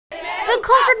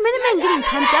Concord Minutemen getting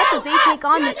pumped up as they take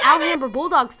on the Alhambra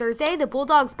Bulldogs Thursday. The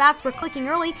Bulldogs bats were clicking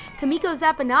early. KIMIKO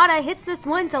ZAPANTA hits this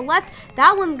one to left.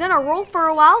 That one's gonna roll for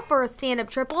a while for a stand-up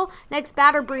triple. Next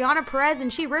batter BRIANA PEREZ,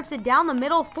 and she rips it down the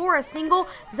middle for a single.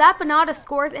 ZAPANTA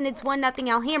scores, and it's 1-0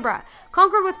 Alhambra.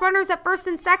 Concord with runners at first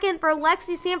and second for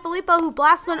LEXI FILLIPO, who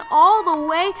blasts one all the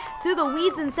way to the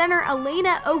weeds in center.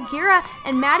 ELENA,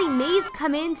 and MADI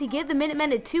come in to give the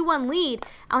Minutemen a 2-1 lead.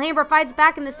 Alhambra fights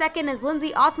back in the second as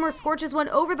LINDSEY SCORCHES one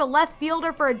over the left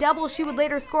fielder for a double. She would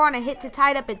later score on a hit to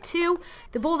tie it up at 2.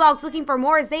 The Bulldogs looking for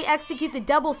more as they execute the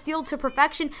double steal to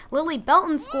perfection. LILI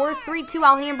BELTON scores 3-2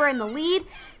 Alhambra in the lead.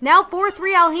 Now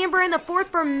 4-3 Alhambra in the fourth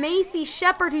for MACI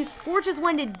SHEPHARD, who scorches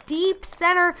one to deep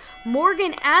center.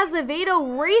 Morgan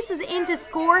AZEVEDO races in to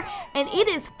score, and it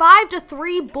is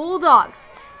 5-3 Bulldogs.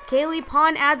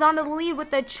 FILLIPO adds on to the lead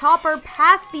with the chopper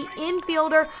past the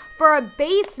infielder for a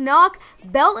base knock.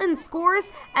 BELTON scores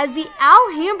as the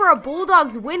Alhambra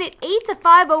Bulldogs win it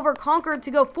 8-5 over Concord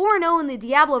to go 4-0 in the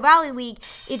Diablo Valley League.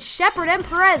 It's SHEPHARD and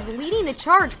PEREZ leading the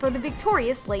charge for the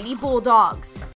victorious Lady Bulldogs.